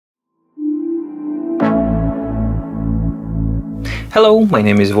Hello, my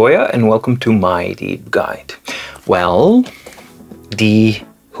name is Voya and welcome to my deep guide. Well, the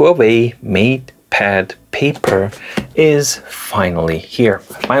Huawei MatePad paper is finally here.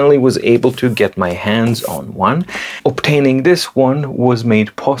 I finally was able to get my hands on one. Obtaining this one was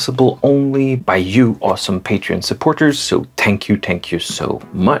made possible only by you awesome Patreon supporters, so thank you so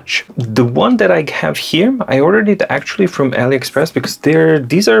much. The one that I have here, I ordered it actually from AliExpress because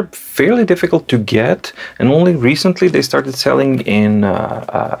these are fairly difficult to get, and only recently they started selling in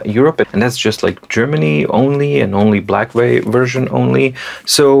Europe, and that's just like Germany only and only black version only.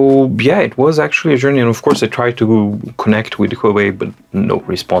 So yeah, it was actually a journey, and of course I tried to connect with Huawei, but no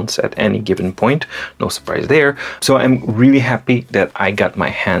response at any given point. No surprise there. So I'm really happy that I got my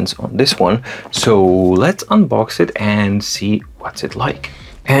hands on this one. So let's unbox it and see what's it like.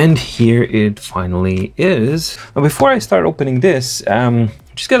 And here it finally is. Now, before I start opening this,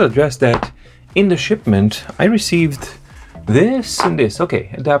 just gotta address that in the shipment I received this and this.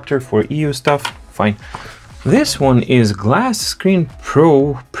 Okay, adapter for EU stuff, fine. This one is Glass Screen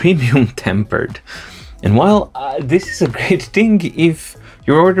Pro Premium Tempered. And while this is a great thing if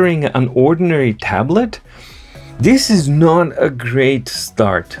you're ordering an ordinary tablet, this is not a great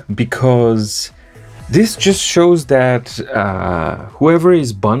start, because this just shows that whoever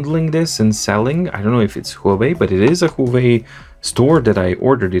is bundling this and selling, I don't know if it's Huawei, but it is a Huawei store that I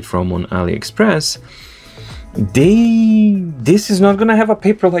ordered it from on AliExpress. This is not gonna have a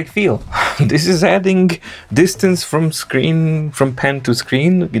paper-like feel. This is adding distance from pen to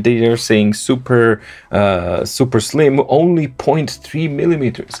screen. They are saying super slim, only 0.3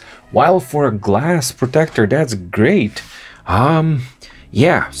 millimeters. While for a glass protector, that's great.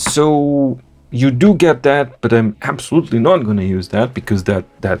 Yeah, so you do get that, but I'm absolutely not gonna use that because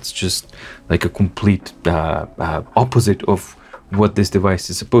that's just like a complete opposite of what this device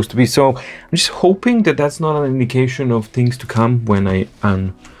is supposed to be. So I'm just hoping that that's not an indication of things to come when I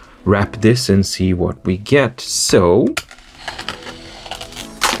unwrap this and see what we get. So,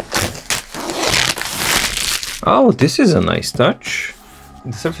 oh, this is a nice touch.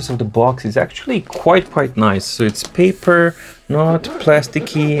 The surface of the box is actually quite nice. So it's paper, not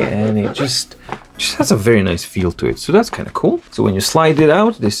plasticky, and it just has a very nice feel to it. So that's kind of cool. So when you slide it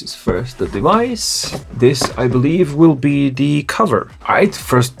out, this is first the device. This, I believe, will be the cover. All right,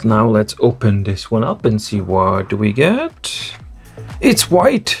 first now let's open this one up and see what do we get. It's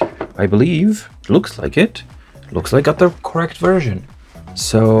white, I believe. Looks like it. Looks like I got the correct version.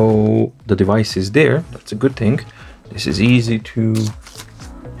 So the device is there. That's a good thing. This is easy to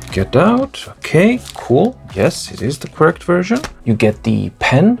get out. Okay, cool. Yes, it is the correct version. You get the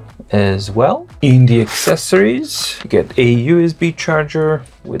pen as well. In the accessories, you get a USB charger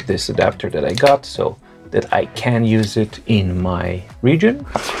with this adapter that I got so that I can use it in my region.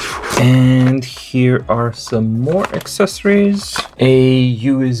 And here are some more accessories. A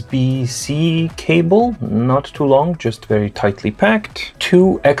USB-C cable, not too long, just very tightly packed.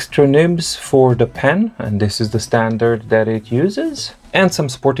 2 extra nibs for the pen, and this is the standard that it uses. And some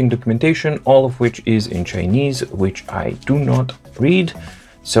supporting documentation, all of which is in Chinese, which I do not read.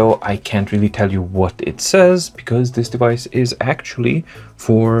 So I can't really tell you what it says because this device is actually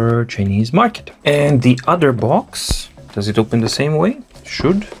for Chinese market. And the other box, does it open the same way?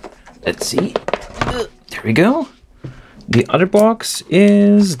 Should. Let's see. There we go. The other box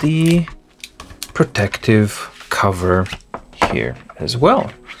is the protective cover here as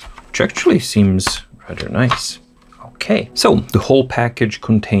well, which actually seems rather nice. Okay, so the whole package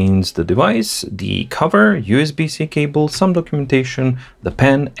contains the device, the cover, USB-C cable, some documentation, the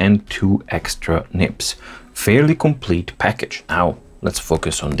pen, and 2 extra nibs. Fairly complete package. Now, let's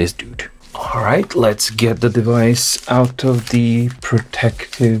focus on this dude. All right, let's get the device out of the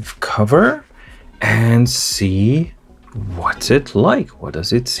protective cover and see what's it like. What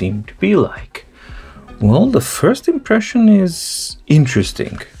does it seem to be like? Well, the first impression is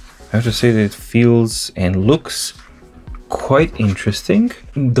interesting. I have to say that it feels and looks quite interesting.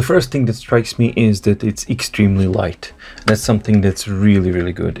 The first thing that strikes me is that it's extremely light. That's something that's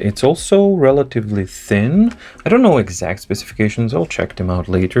really good. It's also relatively thin. I don't know exact specifications. I'll check them out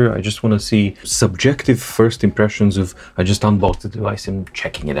later. I just want to see subjective first impressions of, I just unboxed the device and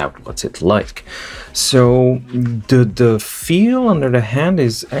checking it out. What's it like? So the feel under the hand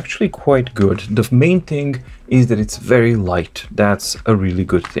is actually quite good. The main thing is that it's very light. That's a really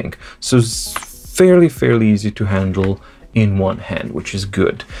good thing. So it's fairly easy to handle in one hand, which is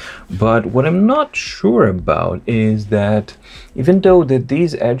good. But what I'm not sure about is that even though that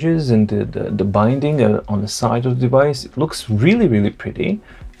these edges and the binding on the side of the device, it looks really pretty,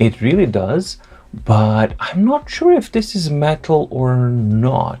 it really does, but I'm not sure if this is metal or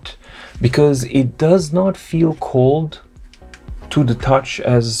not, because it does not feel cold to the touch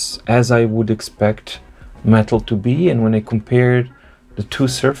as I would expect metal to be. And when I compared the two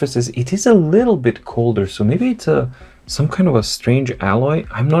surfaces, it is a little bit colder, so maybe it's some kind of a strange alloy.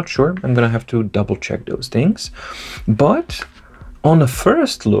 I'm not sure. I'm gonna have to double check those things. But on a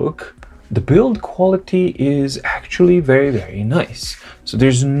first look, the build quality is actually very, very nice. So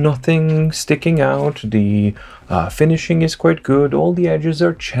there's nothing sticking out. The finishing is quite good. All the edges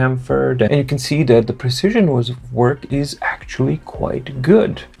are chamfered, and you can see that the precision of work is actually quite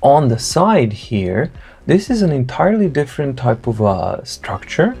good. On the side here, this is an entirely different type of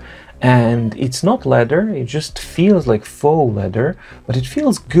structure, and it's not leather. It just feels like faux leather, but it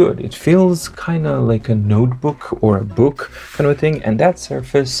feels good. It feels kind of like a notebook or a book kind of a thing, and that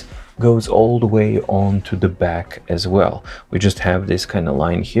surface goes all the way on to the back as well. We just have this kind of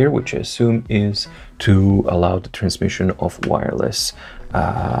line here, which I assume is to allow the transmission of wireless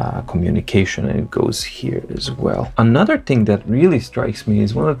communication, and it goes here as well. Another thing that really strikes me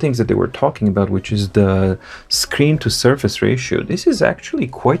is one of the things that they were talking about, which is the screen to surface ratio. This is actually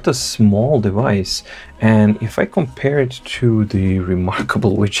quite a small device, and if I compare it to the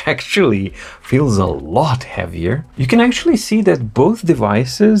Remarkable, which actually feels a lot heavier, you can actually see that both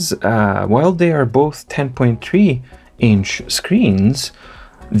devices, while they are both 10.3-inch screens,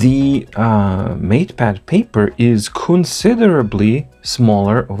 the MatePad paper is considerably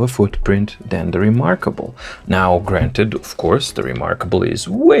smaller of a footprint than the Remarkable. Now, granted, of course, the Remarkable is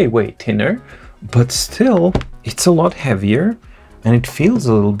way, way thinner, but still, it's a lot heavier and it feels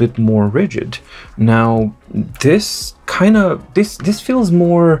a little bit more rigid. Now, this feels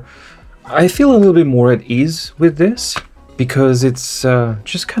more, I feel a little bit more at ease with this because it's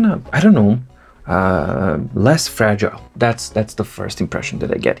just kind of, I don't know, less fragile. That's the first impression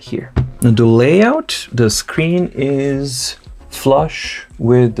that I get here. Now the layout, the screen is flush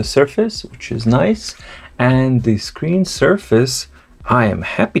with the surface, which is nice, and the screen surface, I am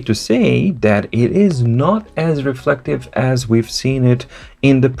happy to say that it is not as reflective as we've seen it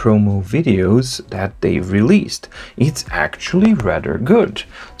in the promo videos that they've released. It's actually rather good.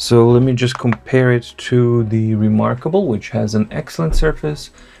 So let me just compare it to the Remarkable, which has an excellent surface,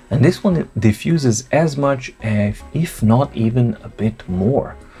 and this one diffuses as much, if not even a bit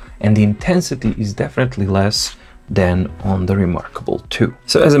more. And the intensity is definitely less than on the Remarkable 2.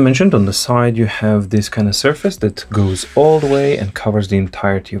 So as I mentioned, on the side you have this kind of surface that goes all the way and covers the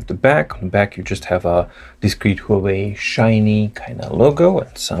entirety of the back. On the back you just have a discrete Huawei shiny kind of logo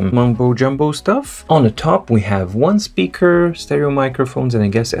and some mumbo jumbo stuff. On the top we have one speaker, stereo microphones, and I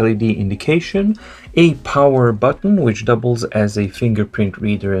guess LED indication, a power button which doubles as a fingerprint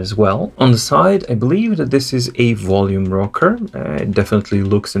reader as well. On the side I believe that this is a volume rocker. It definitely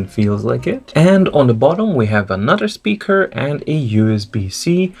looks and feels like it. And on the bottom we have another speaker and a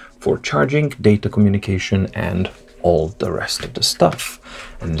USB-C for charging, data communication, and all the rest of the stuff.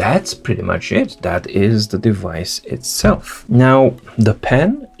 And that's pretty much it. That is the device itself. Now the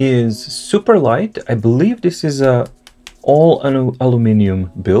pen is super light. I believe this is a all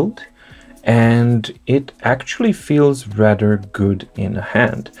aluminum build, and it actually feels rather good in a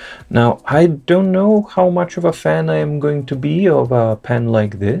hand. Now I don't know how much of a fan I am going to be of a pen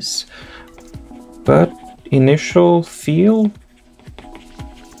like this, but initial feel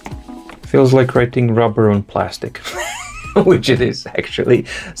feels like writing rubber on plastic, which it is actually.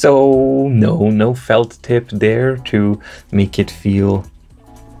 So no felt tip there to make it feel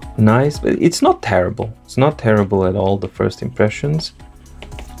nice, but it's not terrible. It's not terrible at all, the first impressions.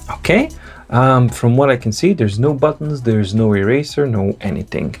 Okay, from what I can see, there's no buttons, there's no eraser, no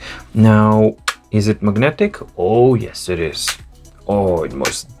anything. Now, is it magnetic? Oh yes it is. Oh, it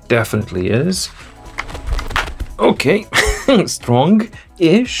most definitely is. Okay,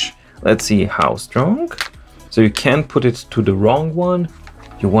 strong-ish. Let's see how strong. So you can't put it to the wrong one.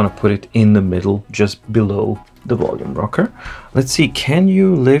 You want to put it in the middle, just below the volume rocker. Let's see, can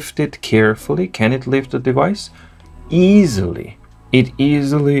you lift it carefully? Can it lift the device? Easily. It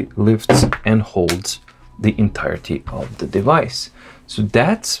easily lifts and holds the entirety of the device. So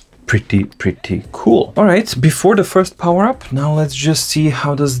that's pretty cool. All right, before the first power up, now let's just see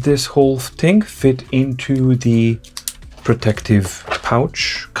how does this whole thing fit into the protective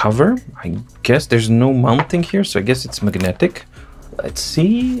pouch cover. I guess there's no mounting here, so I guess it's magnetic. Let's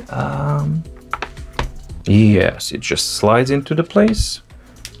see. Yes, it just slides into the place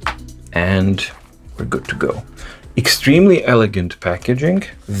and we're good to go. Extremely elegant packaging,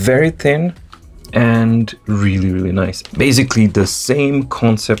 very thin and really nice. Basically the same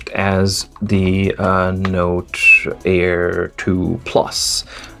concept as the Note Air 2 Plus.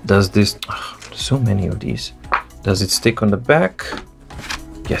 Does this, so many of these. Does it stick on the back?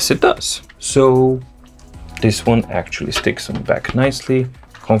 Yes, it does. So This one actually sticks on the back nicely,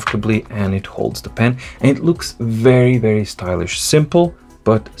 comfortably, and it holds the pen. And it looks very, very stylish. Simple,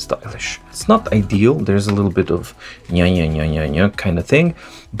 but stylish. It's not ideal. There's a little bit of nya kind of thing,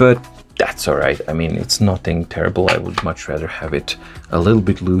 but that's all right. I mean, it's nothing terrible. I would much rather have it a little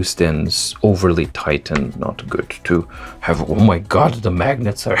bit loose than overly tight and not good to have. Oh my God, the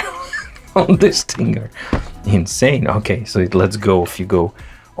magnets are on this thing are insane. Okay, so let's go. If you go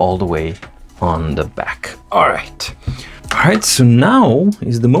all the way on the back. All right, so now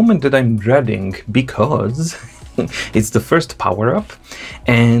is the moment that I'm dreading, because it's the first power up,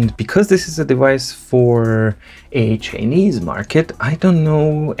 and because this is a device for a Chinese market, I don't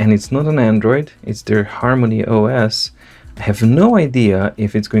know, and it's not an Android, it's their Harmony OS. I have no idea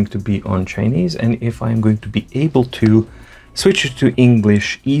if it's going to be on Chinese and if I'm going to be able to switch it to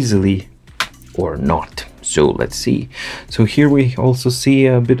English easily or not. So let's see. So here we also see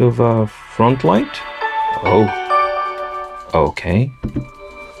a bit of a front light. Oh, okay.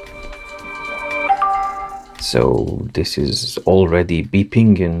 So this is already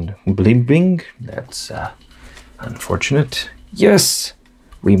beeping and blimping. That's unfortunate. Yes,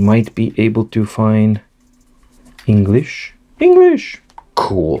 we might be able to find English. English.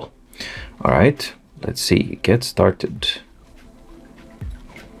 Cool. All right, let's see. Get started.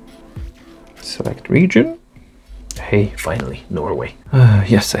 Select region. Hey, finally, Norway.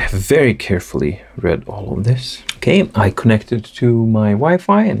 Yes, I have very carefully read all of this. Okay, I connected to my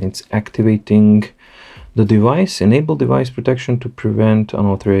Wi-Fi and it's activating the device. Enable device protection to prevent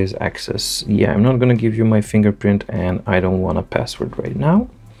unauthorized access. Yeah, I'm not going to give you my fingerprint and I don't want a password right now.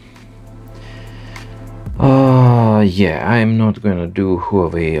 Yeah, I'm not going to do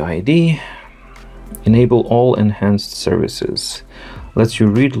Huawei ID. Enable all enhanced services. Lets you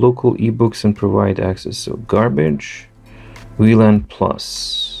read local ebooks and provide access. So garbage. WLAN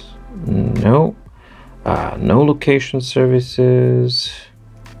Plus. No. No location services.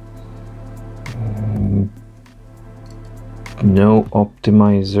 No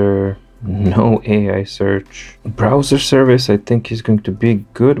optimizer. No AI search. Browser service I think is going to be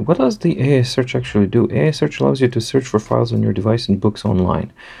good. What does the AI search actually do? AI search allows you to search for files on your device and books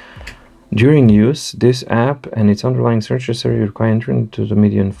online. During use, this app and its underlying search necessarily require entry into the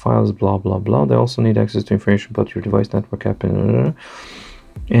media and files, blah, blah, blah. They also need access to information about your device, network app, and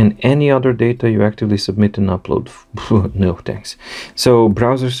any other data you actively submit and upload. No, thanks. So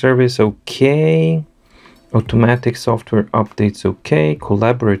browser service, okay. Automatic software updates, okay.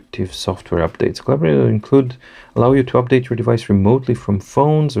 Collaborative software updates. Collaborative allow you to update your device remotely from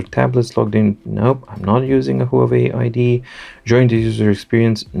phones or tablets logged in. Nope, I'm not using a Huawei ID. Join the user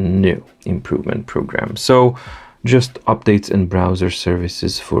experience. No. Improvement program. So just updates and browser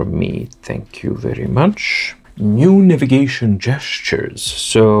services for me. Thank you very much. New navigation gestures.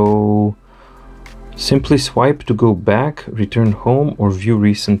 So simply swipe to go back, return home, or view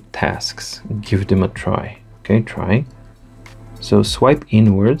recent tasks. Give them a try. Okay, try. So swipe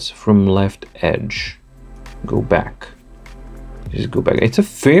inwards from left edge. Go back. Just go back. It's a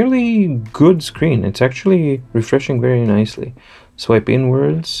fairly good screen. It's actually refreshing very nicely. Swipe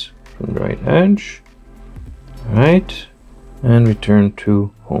inwards from the right edge. Right. And return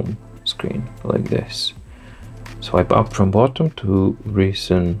to home screen like this. Swipe up from bottom to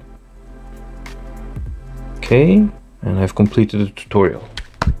recent. Okay, and I've completed the tutorial.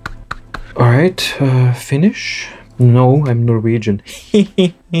 All right, finish. No, I'm Norwegian.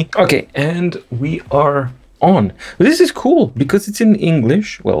 Okay, and we are on. This is cool because it's in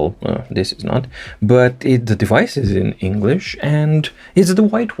English. Well, this is not, but the device is in English and it's the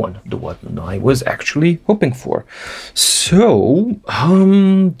white one, the one I was actually hoping for. So,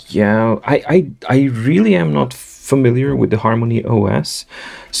 yeah, I really am not familiar with the Harmony OS,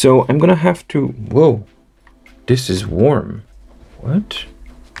 so I'm gonna have to. Whoa. This is warm. What?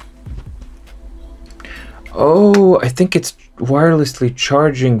 Oh, I think it's wirelessly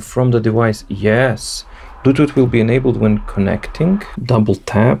charging from the device. Yes. Bluetooth will be enabled when connecting. Double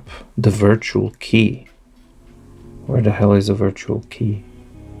tap the virtual key. Where the hell is the virtual key?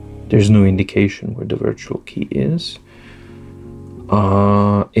 There's no indication where the virtual key is.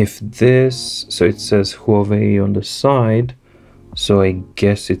 If this, so it says Huawei on the side, so I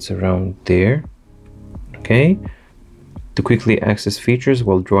guess it's around there. Okay, to quickly access features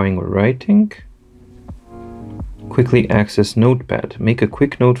while drawing or writing. Quickly access notepad. Make a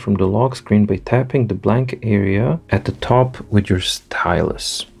quick note from the lock screen by tapping the blank area at the top with your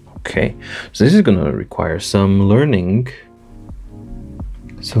stylus. Okay, so this is gonna require some learning.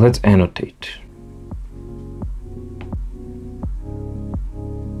 So let's annotate.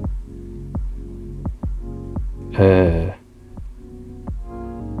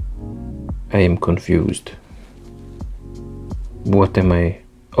 I am confused. What am I?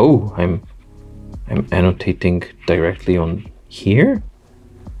 Oh, I'm annotating directly on here.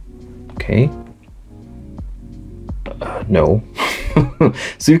 Okay. No.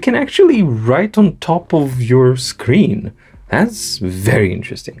 So you can actually write on top of your screen. That's very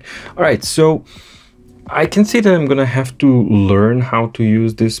interesting. All right, so I can see that I'm gonna have to learn how to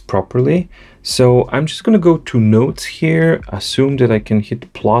use this properly. So I'm just gonna go to notes here, assume that I can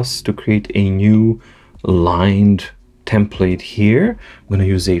hit plus to create a new lined template here. I'm gonna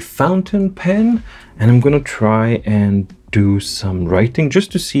use a fountain pen and I'm gonna try and do some writing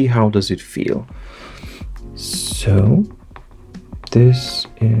just to see how does it feel. So this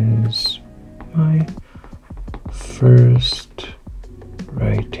is my first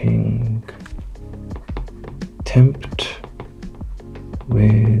writing attempt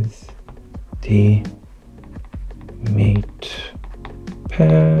with the MatePad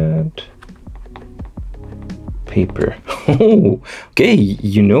paper. Oh, okay,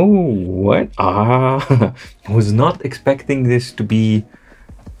 you know what? I was not expecting this to be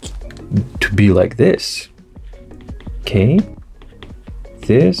like this. Okay,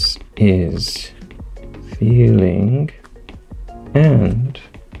 this is feeling and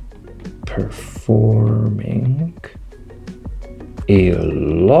performing a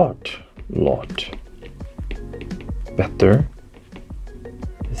lot better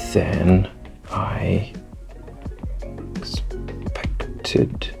than I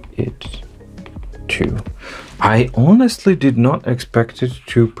expected it to. I honestly did not expect it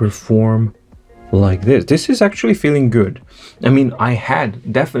to perform like this. This is actually feeling good. I mean, I had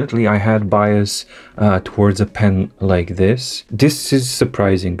bias towards a pen like this. This is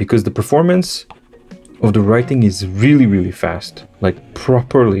surprising because the performance of the writing is really fast, like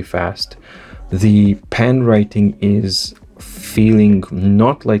properly fast. The pen writing is feeling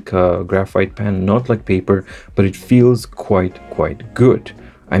not like a graphite pen, not like paper, but it feels quite good.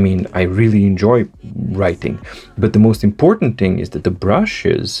 I mean, I really enjoy writing, but the most important thing is that the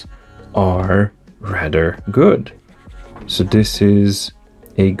brushes are rather good. So this is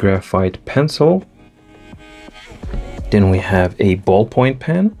a graphite pencil. Then we have a ballpoint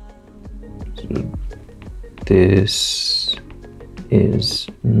pen. So this is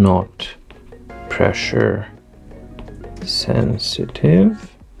not pressure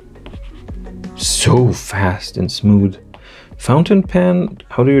sensitive. So fast and smooth. Fountain pen,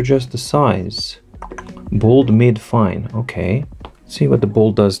 how do you adjust the size? Bold, mid, fine. Okay. See what the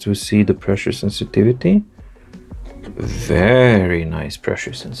bold does to see the pressure sensitivity. Very nice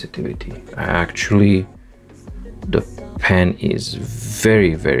pressure sensitivity. Actually, the pen is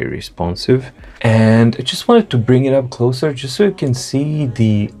very responsive. And I just wanted to bring it up closer just so you can see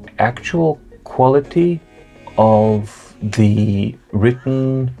the actual quality of the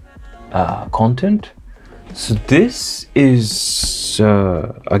written content. So this is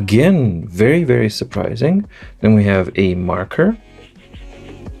again very surprising. Then we have a marker.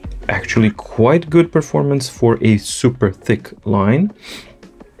 Actually quite good performance for a super thick line.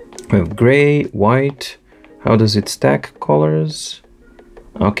 We have gray, white. How does it stack colors?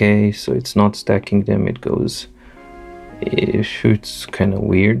 Okay, so it's not stacking them, it goes, it's kind of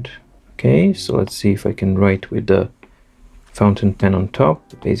weird. Okay, so let's see if I can write with the fountain pen on top,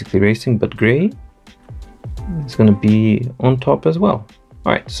 basically erasing, but gray. It's gonna be on top as well.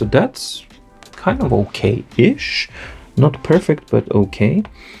 All right, so that's kind of okay-ish. Not perfect, but okay.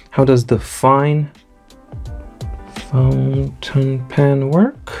 How does the fine fountain pen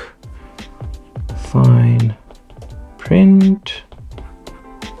work? Fine print.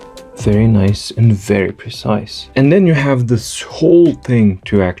 Very nice and very precise. And then you have this whole thing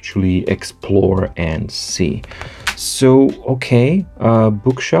to actually explore and see. So, okay,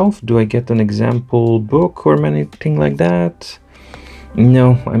 bookshelf. Do I get an example book or anything like that?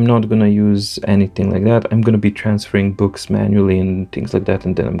 No, I'm not gonna use anything like that. I'm gonna be transferring books manually and things like that,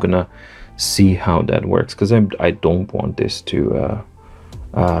 and then I'm gonna see how that works, because I don't want this to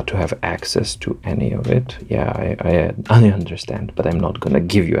have access to any of it. Yeah, I understand, but I'm not gonna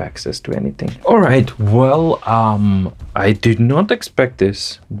give you access to anything. All right, well, I did not expect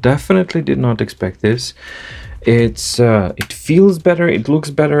this. Definitely did not expect this. It's it feels better, it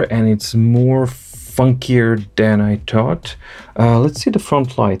looks better, and it's more funkier than I thought. Let's see the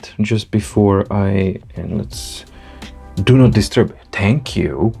front light just before and let's do not disturb. Thank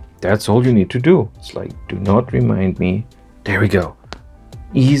you. That's all you need to do. It's like, do not remind me. There we go.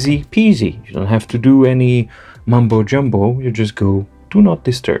 Easy peasy. You don't have to do any mumbo jumbo. You just go, do not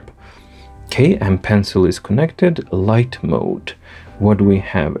disturb. Okay, and pencil is connected. Light mode. What do we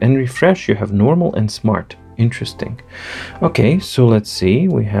have? And refresh, you have normal and smart. Interesting. Okay, so let's see.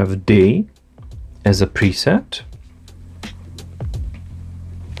 We have day as a preset.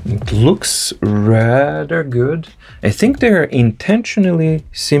 It looks rather good. I think they're intentionally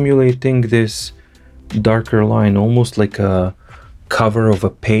simulating this darker line, almost like a cover of a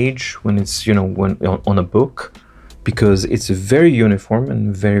page when it's, you know, when on a book, because it's very uniform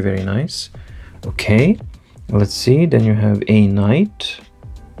and very, very nice. Okay, let's see. Then you have a night.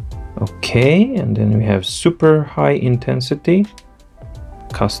 Okay, and then we have super high intensity,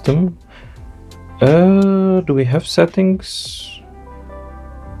 custom. Do we have settings?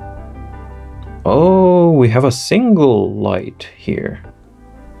 Oh, we have a single light here.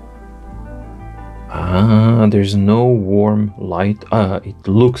 Ah, there's no warm light. It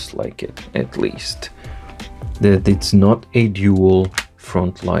looks like it, at least. That it's not a dual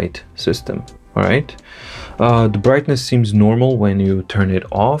front light system. All right. The brightness seems normal when you turn it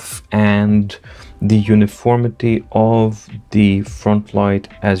off, and the uniformity of the front light,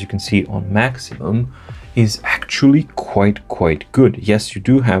 as you can see on maximum, is actually quite good. Yes, you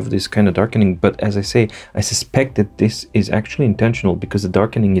do have this kind of darkening, but as I say, I suspect that this is actually intentional because the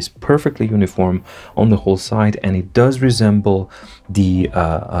darkening is perfectly uniform on the whole side, and it does resemble the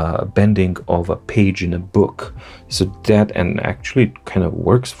bending of a page in a book. So that, and actually it kind of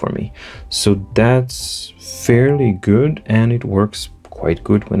works for me. So that's fairly good, and it works quite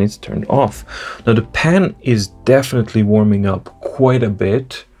good when it's turned off. Now the pen is definitely warming up quite a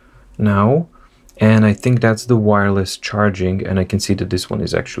bit now, and I think that's the wireless charging, and I can see that this one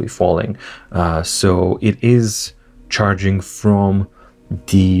is actually falling. So it is charging from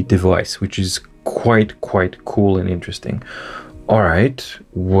the device, which is quite cool and interesting. All right,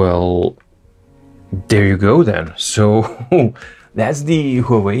 well, there you go then. So that's the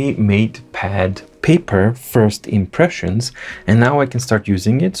Huawei MatePad paper first impressions, and now I can start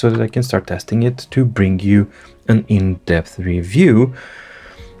using it so that I can start testing it to bring you an in-depth review.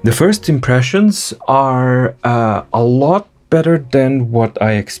 The first impressions are a lot better than what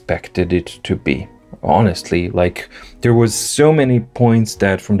I expected it to be. Honestly, like, there was so many points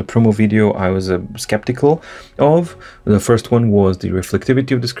that from the promo video I was skeptical of. The first one was the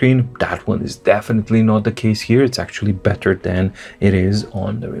reflectivity of the screen. That one is definitely not the case here. It's actually better than it is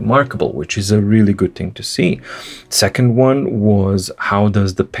on the Remarkable, which is a really good thing to see. Second one was, how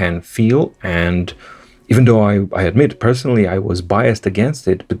does the pen feel? And even though I admit personally I was biased against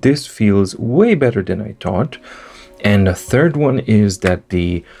it, but this feels way better than I thought. And the third one is that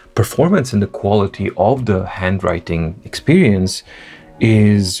the performance and the quality of the handwriting experience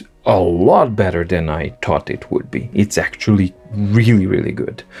is a lot better than I thought it would be. It's actually really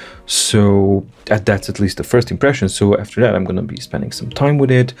good. So that's at least the first impression. So after that, I'm going to be spending some time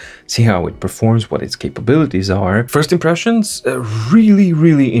with it, see how it performs, what its capabilities are. First impressions,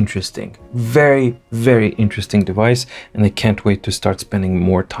 really interesting. Very interesting device, and I can't wait to start spending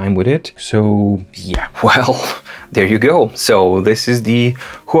more time with it. So yeah, well, there you go. So this is the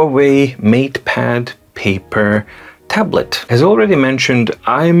Huawei MatePad paper tablet. As already mentioned,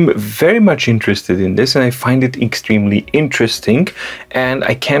 I'm very much interested in this, and I find it extremely interesting, and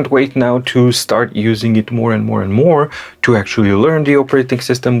I can't wait now to start using it more and more to actually learn the operating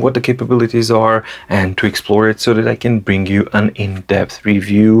system, what the capabilities are, and to explore it so that I can bring you an in-depth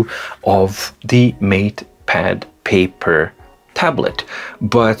review of the MatePad paper tablet.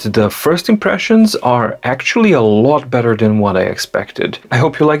 But the first impressions are actually a lot better than what I expected. I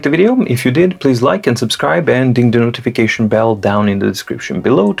hope you liked the video. If you did, please like and subscribe and ding the notification bell down in the description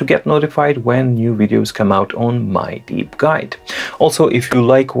below to get notified when new videos come out on mydeepguide. Also, if you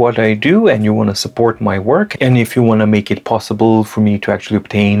like what I do and you want to support my work, and if you want to make it possible for me to actually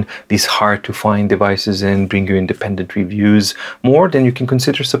obtain these hard to find devices and bring you independent reviews more, then you can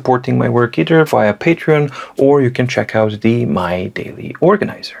consider supporting my work either via Patreon, or you can check out the My Daily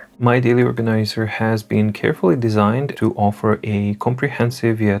Organizer. My Daily Organizer has been carefully designed to offer a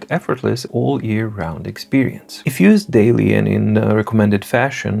comprehensive yet effortless all-year-round experience. If used daily and in a recommended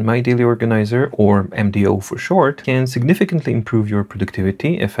fashion, My Daily Organizer, or MDO for short, can significantly improve your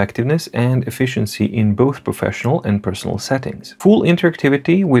productivity, effectiveness, and efficiency in both professional and personal settings. Full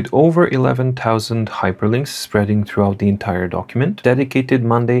interactivity with over 11,000 hyperlinks spreading throughout the entire document, dedicated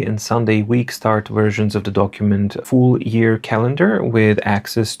Monday and Sunday week start versions of the document, full year calendar with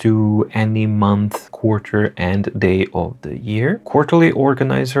access to any month, quarter, and day of the year. Quarterly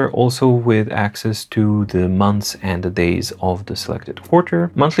organizer also with access to the months and the days of the selected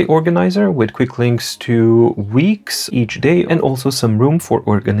quarter. Monthly organizer with quick links to weeks each day, and also some room for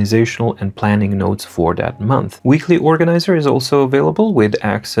organizational and planning notes for that month. Weekly organizer is also available with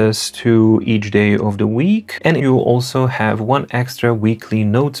access to each day of the week, and you also have one extra weekly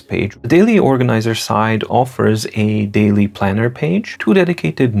notes page. The daily organizer side offers a daily planner page, 2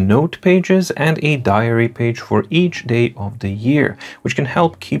 dedicated note pages, and a diary page for each day of the year, which can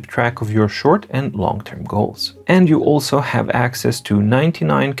help keep track of your short and long-term goals. And you also have access to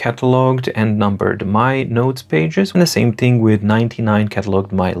 99 cataloged and numbered My Notes pages, and the same thing with 99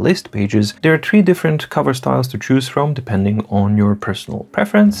 cataloged My List pages. There are 3 different cover styles to choose from depending on your personal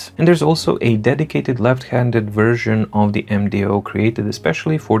preference, and there's also a dedicated left-handed version of the MDO created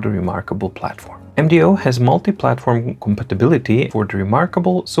especially for the Remarkable platform. MDO has multi-platform compatibility for the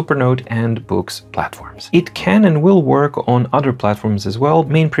Remarkable, Supernote, and Books platforms. It can and will work on other platforms as well.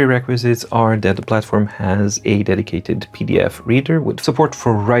 Main prerequisites are that the platform has a dedicated PDF reader with support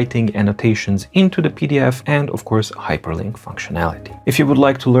for writing annotations into the PDF and, of course, hyperlink functionality. If you would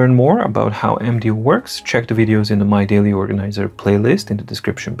like to learn more about how MDO works, check the videos in the My Daily Organizer playlist in the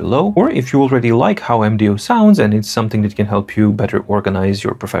description below. Or if you already like how MDO sounds and it's something that can help you better organize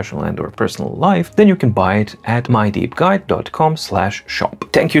your professional and/or personal life, then you can buy it at mydeepguide.com/shop.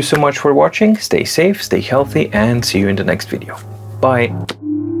 Thank you so much for watching, stay safe, stay healthy, and see you in the next video. Bye!